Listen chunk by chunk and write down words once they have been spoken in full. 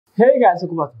Hey guys,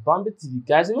 welcome back to Bamboo TV.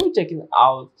 Guys, we're going to be checking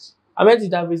out Ahmed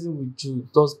Deedat reason with Jews.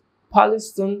 Does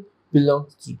Palestine belong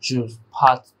to Jews?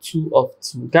 Part 2 of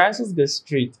 2. Guys, let's get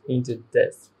straight into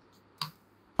this.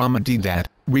 Ahmed Deedat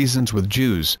reasons with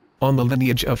Jews on the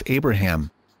lineage of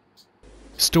Abraham.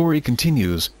 Story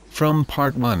continues from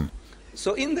part 1.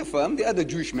 So in the firm, the other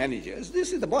Jewish managers,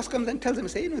 the boss comes and tells them,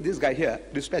 say, this guy here,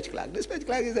 dispatch clerk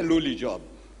is a lowly job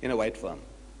in a white firm.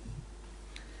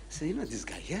 So, this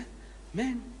guy here,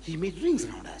 man, he made rings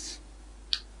around us.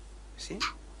 See?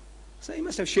 So he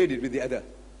must have shared it with the other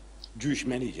Jewish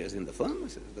managers in the firm.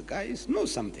 So the guy knows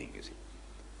something, you see.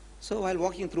 So while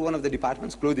walking through one of the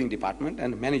departments, clothing department,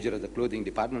 and the manager of the clothing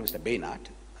department, Mr. Baynard,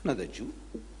 another Jew,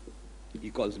 he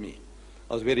calls me.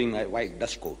 I was wearing my white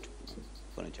dust coat,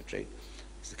 furniture trade.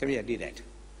 He said, come here, Deedat. I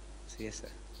said, yes, sir.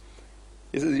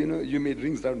 He says, you made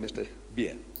rings around Mr.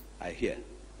 Beer, I hear.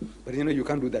 But you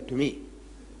can't do that to me.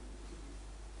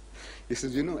 He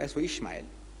says, as for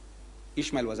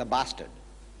Ishmael was a bastard.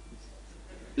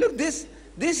 Look, this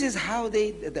is how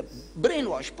the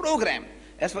brainwash program.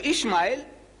 As for Ishmael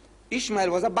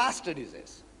was a bastard, he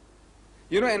says.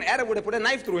 An Arab would have put a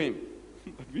knife through him.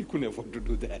 But we couldn't afford to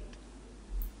do that.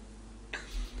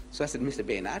 So I said, Mr.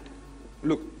 Baynard,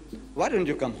 look, why don't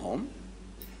you come home?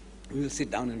 We will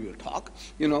sit down and we will talk.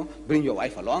 Bring your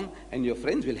wife along and your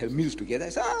friends will have meals together. I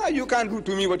said, you can't do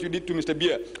to me what you did to Mr.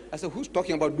 Beer. I said, who's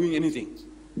talking about doing anything?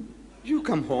 You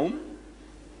come home.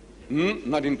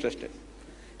 Not interested.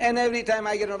 And every time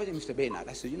I get an opportunity, Mr. Baynard,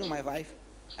 I said, my wife,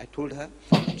 I told her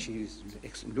she's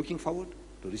looking forward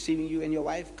to receiving you and your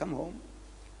wife. Come home.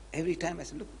 Every time I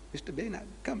said, look, Mr. Baynard,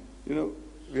 come.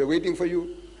 We are waiting for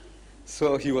you.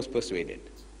 So he was persuaded.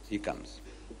 He comes.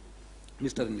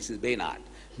 Mr. and Mrs. Baynard,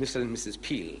 Mr. and Mrs.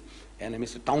 Peel, and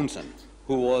Mr. Townsend,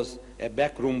 who was a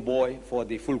backroom boy for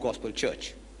the Full Gospel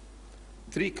Church.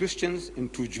 3 Christians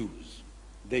and 2 Jews.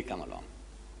 They come along.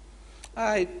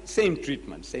 Same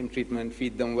treatment,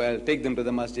 feed them well, take them to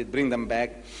the masjid, bring them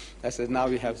back. I said, now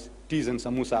we have teas and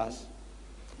samosas.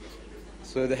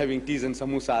 So they're having teas and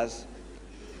samosas.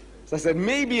 So I said,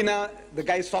 maybe now the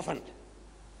guy softened.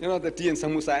 The tea and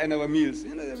samosa and our meals,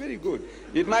 they're very good.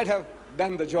 It might have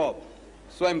done the job.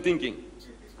 So I'm thinking.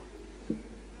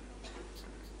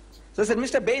 So I said,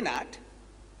 Mr. Baynard,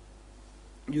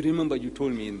 you remember you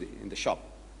told me in the shop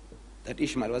that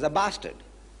Ishmael was a bastard.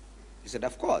 He said,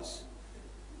 of course.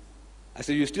 I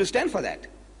said, you still stand for that? He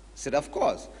said, of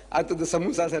course. I thought the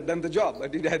samosas had done the job,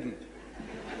 but it hadn't.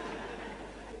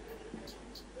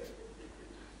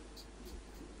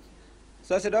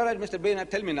 So I said, all right, Mr.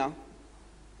 Baynard, tell me now.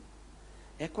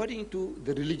 According to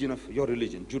the religion of your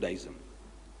religion, Judaism,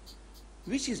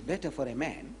 which is better for a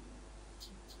man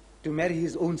to marry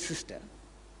his own sister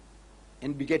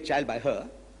and beget child by her,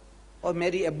 or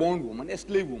marry a bondwoman, a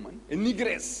slave woman, a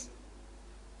negress,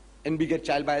 and beget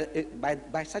child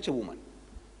by such a woman?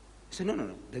 He said,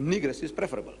 no, the negress is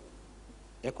preferable.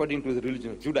 According to the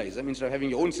religion of Judaism, instead of having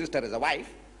your own sister as a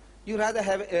wife, you rather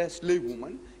have a slave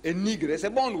woman, a negress, a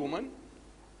bondwoman,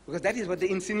 because that is what they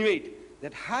insinuate,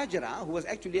 that Hajara, who was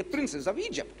actually a princess of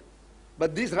Egypt.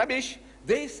 But this rubbish,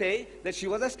 they say that she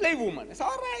was a slave woman. I said,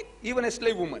 all right, even a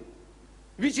slave woman.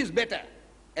 Which is better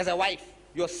as a wife,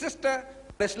 your sister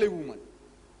or a slave woman,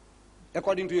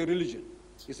 according to your religion?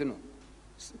 He said, no,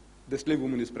 the slave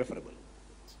woman is preferable.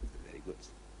 Very good.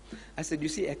 I said, you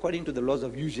see, according to the laws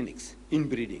of eugenics,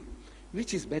 inbreeding,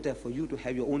 which is better for you to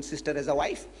have your own sister as a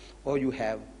wife, or you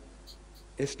have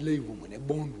a slave woman, a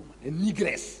bondwoman, a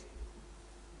negress?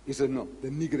 He said, no, the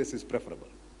negress is preferable.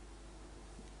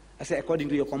 I said, according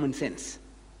to your common sense,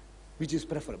 which is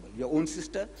preferable, your own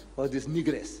sister or this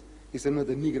negress? He said, no,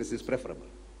 the negress is preferable.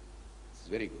 This is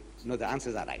very good. No, the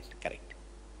answers are right, correct.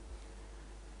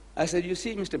 I said, you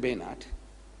see, Mr. Baynard,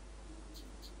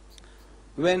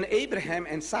 when Abraham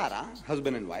and Sarah,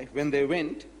 husband and wife, when they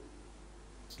went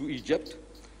to Egypt,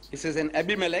 he says, and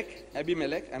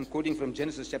Abimelech, I'm quoting from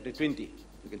Genesis chapter 20,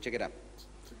 you can check it up.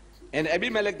 And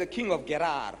Abimelech, the king of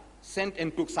Gerar, sent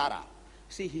and took Sarah.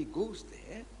 See, he goes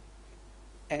there,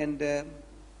 and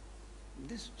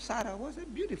this Sarah was a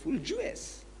beautiful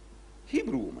Jewess,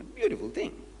 Hebrew woman, beautiful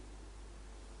thing.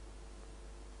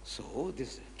 So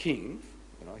this king,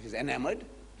 he's enamored,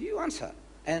 he wants her.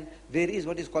 And there is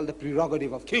what is called the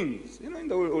prerogative of kings. In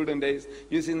the olden days,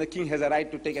 you see, the king has a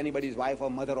right to take anybody's wife or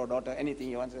mother or daughter, anything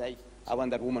he wants. I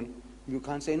want that woman. You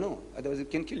can't say no, otherwise it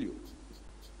can kill you.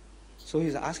 So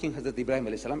he's asking Hazrat Ibrahim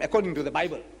alayhi salam, according to the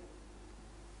Bible,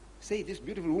 say, this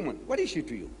beautiful woman, what is she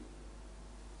to you?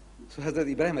 So Hazrat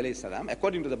Ibrahim alayhi salam,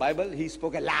 according to the Bible, he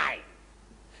spoke a lie.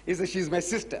 He said, she's my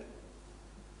sister.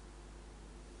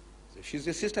 So she's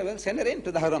your sister, well, send her in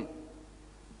to the haram.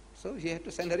 So he had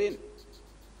to send her in.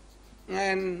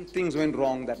 And things went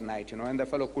wrong that night, and the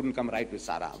fellow couldn't come right with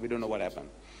Sarah. We don't know what happened.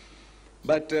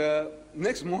 But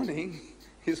next morning,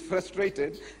 he's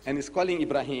frustrated and he's calling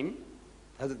Ibrahim,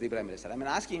 Hazrat Ibrahim alayhi salam, and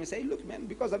asking him, say, look man,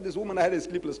 because of this woman I had a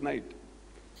sleepless night.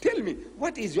 Tell me,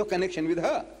 what is your connection with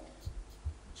her?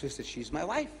 So he said, she's my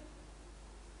wife.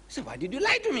 He said, why did you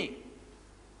lie to me?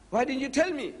 Why didn't you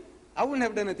tell me? I wouldn't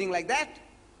have done a thing like that.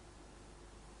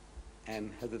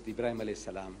 And Hazrat Ibrahim alayhi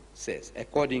salam says,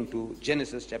 according to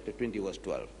Genesis chapter 20 verse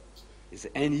 12, he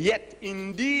says, and yet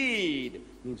indeed,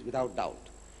 means without doubt,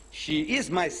 she is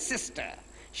my sister.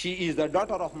 She is the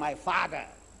daughter of my father,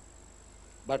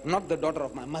 but not the daughter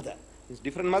of my mother. It's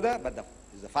different mother, but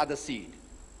it's the father's seed.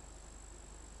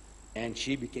 And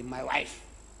she became my wife.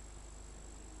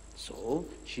 So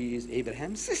she is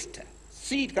Abraham's sister,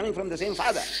 seed coming from the same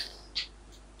father.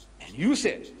 And you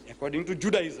said, according to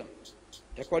Judaism,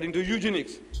 according to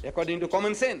eugenics, according to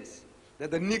common sense,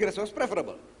 that the negress was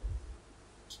preferable.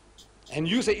 And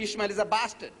you say Ishmael is a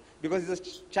bastard because he's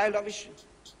a child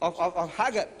of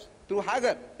Hagar, through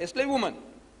Hagar, a slave woman.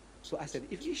 So I said,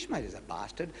 if Ishmael is a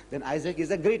bastard, then Isaac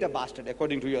is a greater bastard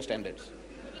according to your standards.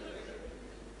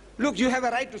 Look, you have a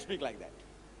right to speak like that.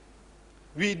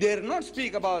 We dare not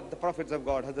speak about the prophets of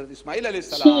God. Hazrat Ismail alayhi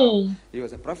salam, he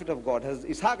was a prophet of God. Hazrat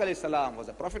Ishaq alayhi salam was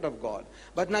a prophet of God.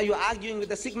 But now you're arguing with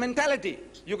the sick mentality.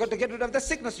 You got to get rid of the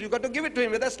sickness. You got to give it to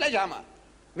him with a sledgehammer.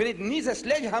 When it needs a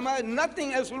sledgehammer,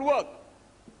 nothing else will work.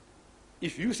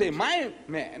 If you say my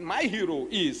man, my hero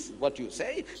is what you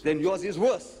say, then yours is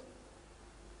worse.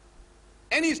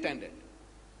 Any standard.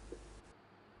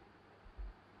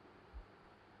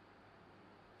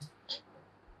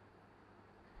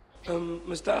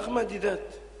 Mr. Ahmed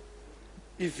Deedat,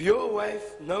 if your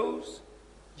wife knows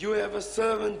you have a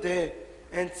servant there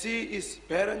and she is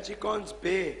barren, she can't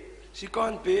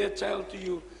bear a child to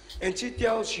you, and she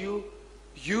tells you,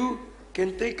 you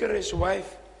can take her as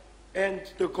wife, and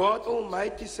the God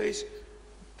Almighty says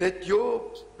that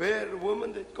your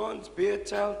woman that can't bear a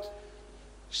child,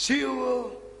 she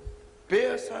will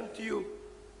bear a son to you,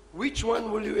 which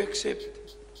one will you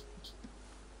accept?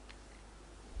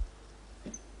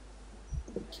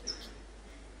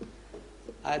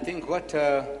 I think what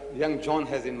young John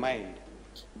has in mind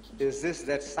is this,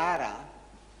 that Sarah,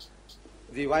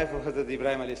 the wife of Hazrat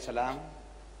Ibrahim alayhi salam,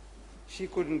 she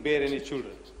couldn't bear any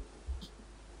children.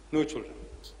 No children.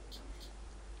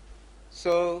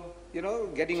 So,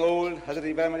 getting old, Hazrat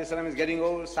Ibrahim alayhi salam is getting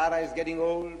old, Sarah is getting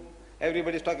old,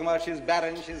 everybody's talking about she's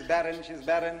barren, she's barren, she's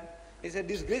barren. It's a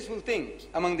disgraceful thing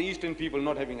among the Eastern people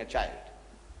not having a child.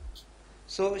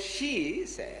 So she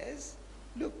says,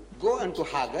 look, go unto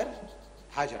Hajra,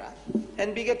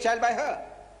 and beget child by her.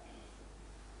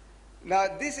 Now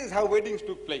this is how weddings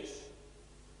took place.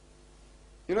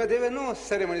 There were no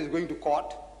ceremonies going to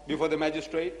court before the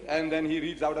magistrate, and then he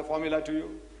reads out a formula to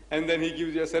you, and then he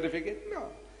gives you a certificate. No.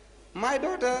 My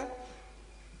daughter,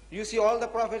 you see all the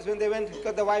prophets when they went,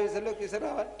 got the wife, said, look, he said,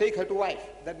 oh, take her to wife.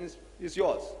 That means it's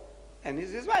yours. And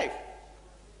he's his wife.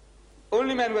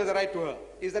 Only man who has a right to her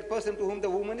is that person to whom the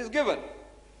woman is given.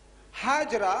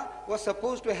 Hajra was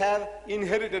supposed to have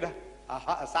inherited,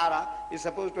 Sarah is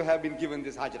supposed to have been given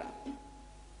this Hajra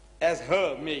as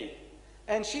her maid.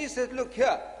 And she said, look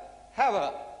here, have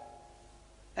her.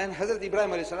 And Hazrat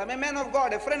Ibrahim alayhi salam, a man of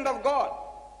God, a friend of God,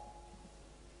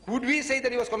 would we say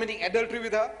that he was committing adultery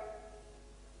with her?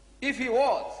 If he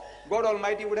was, God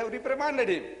Almighty would have reprimanded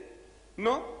him.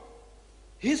 No.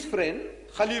 His friend,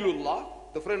 Khalilullah,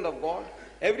 the friend of God,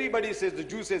 everybody says, the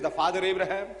Jew says the father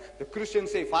Abraham, the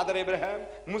Christians say father Abraham,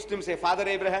 Muslims say father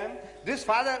Abraham. This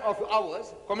father of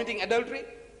ours committing adultery?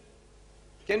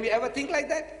 Can we ever think like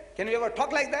that? Can we ever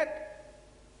talk like that?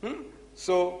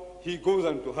 So he goes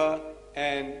unto her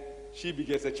and she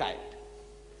begets a child.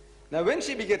 Now when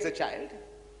she begets a child,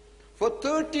 for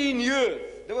 13 years,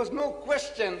 there was no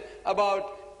question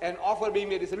about an offer being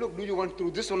made. He said, look, do you want to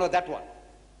do this one or that one?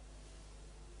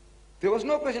 There was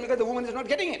no question because the woman is not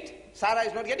getting it. Sarah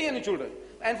is not getting any children.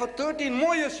 And for 13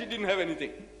 more years, she didn't have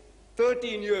anything.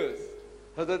 13 years.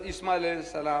 Hazrat Ismail alayhi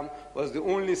salam was the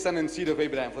only son and seed of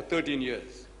Abraham for 13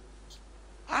 years.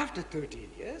 After 13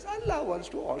 years, Allah wants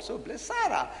to also bless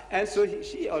Sarah. And so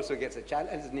she also gets a child,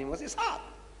 and his name was Ishaq.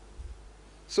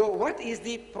 So what is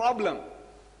the problem?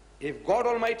 If God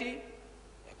Almighty,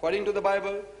 according to the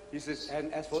Bible, he says,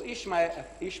 and as for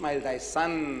Ishmael thy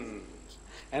son,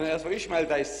 and as for Ishmael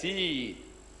thy seed,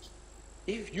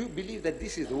 if you believe that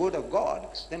this is the word of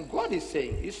God, then God is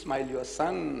saying, Ishmael your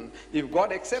son. If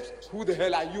God accepts, who the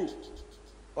hell are you?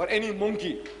 Or any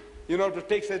monkey, to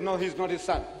take, says, no, he's not his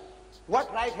son.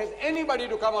 What right has anybody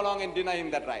to come along and deny him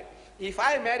that right? If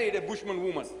I married a Bushman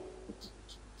woman,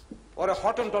 or a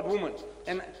Hottentot woman,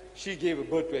 and she gave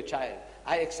birth to a child.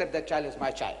 I accept that child as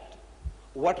my child.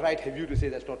 What right have you to say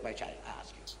that's not my child? I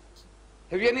ask you.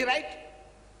 Have you any right?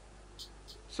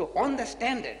 So on the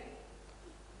standard,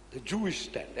 the Jewish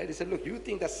standard, he said, look, you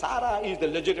think that Sarah is the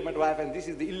legitimate wife and this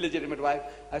is the illegitimate wife?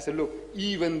 I said, look,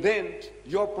 even then,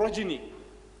 your progeny,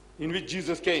 in which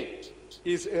Jesus came,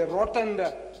 is a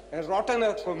rottener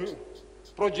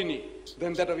progeny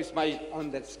than that of Ismail on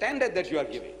the standard that you are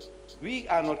giving. We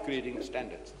are not creating the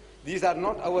standards. These are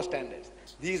not our standards.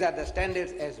 These are the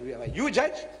standards as we are. You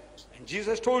judge, and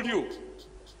Jesus told you,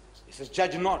 he says,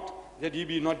 judge not, that ye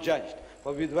be not judged.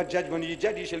 For with what judgment ye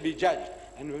judge, ye shall be judged.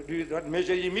 And with what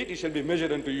measure ye meet, it shall be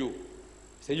measured unto you.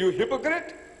 Say, you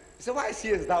hypocrite? He said, why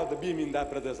seest thou the beam in thy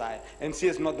brother's eye, and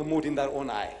seest not the mote in thy own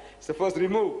eye? So first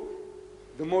remove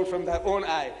the mote from thy own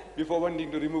eye before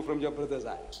wanting to remove from your brother's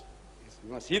eye.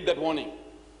 You must heed that warning.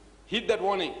 Heed that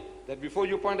warning, that before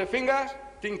you point a finger,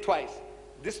 think twice.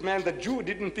 This man, the Jew,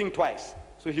 didn't think twice,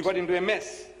 so he got into a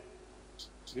mess.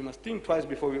 We must think twice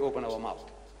before we open our mouth.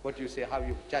 What you say, how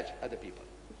you judge other people.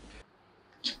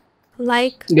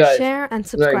 Like, Guys, share, and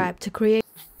subscribe to create.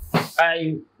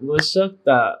 I was shocked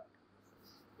that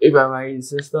Abraham married his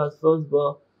sister at first,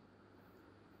 but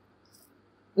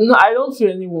no, I don't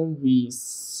feel anyone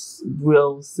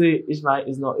will say Ishmael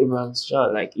is not Abraham's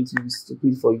child. Like, it would be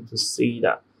stupid for you to say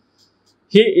that.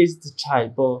 He is the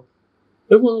child, but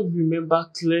everyone remember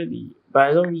clearly, but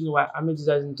I don't really know why Ahmed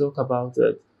didn't talk about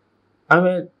it.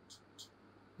 Ahmed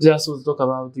just was talk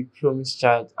about the promised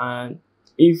child, and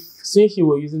since he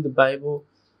was using the Bible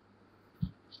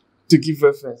to give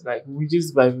reference, like we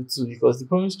use the Bible too, because the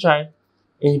promised child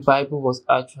in the Bible was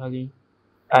actually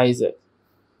Isaac.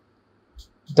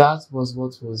 That was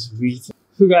what was written.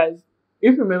 So guys,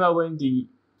 if you remember when the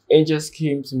angels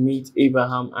came to meet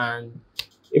Abraham and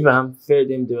Abraham fed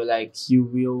them, they were like, you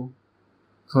will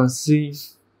conceive,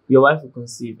 your wife will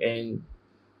conceive, and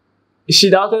she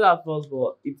doubted at first,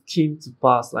 but it came to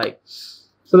pass.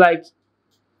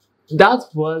 That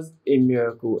was a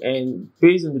miracle, and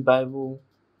based on the Bible,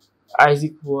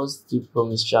 Isaac was the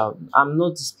promised child. I'm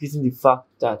not disputing the fact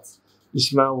that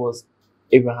Ishmael was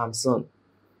Abraham's son.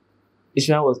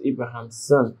 Ishmael was Abraham's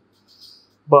son,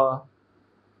 but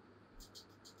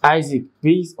Isaac,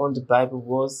 based on the Bible,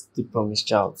 was the promised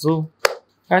child. So,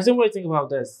 guys, what do you think about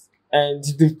this? And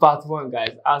the part one,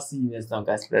 guys. I'll see you next time,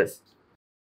 guys. Bless.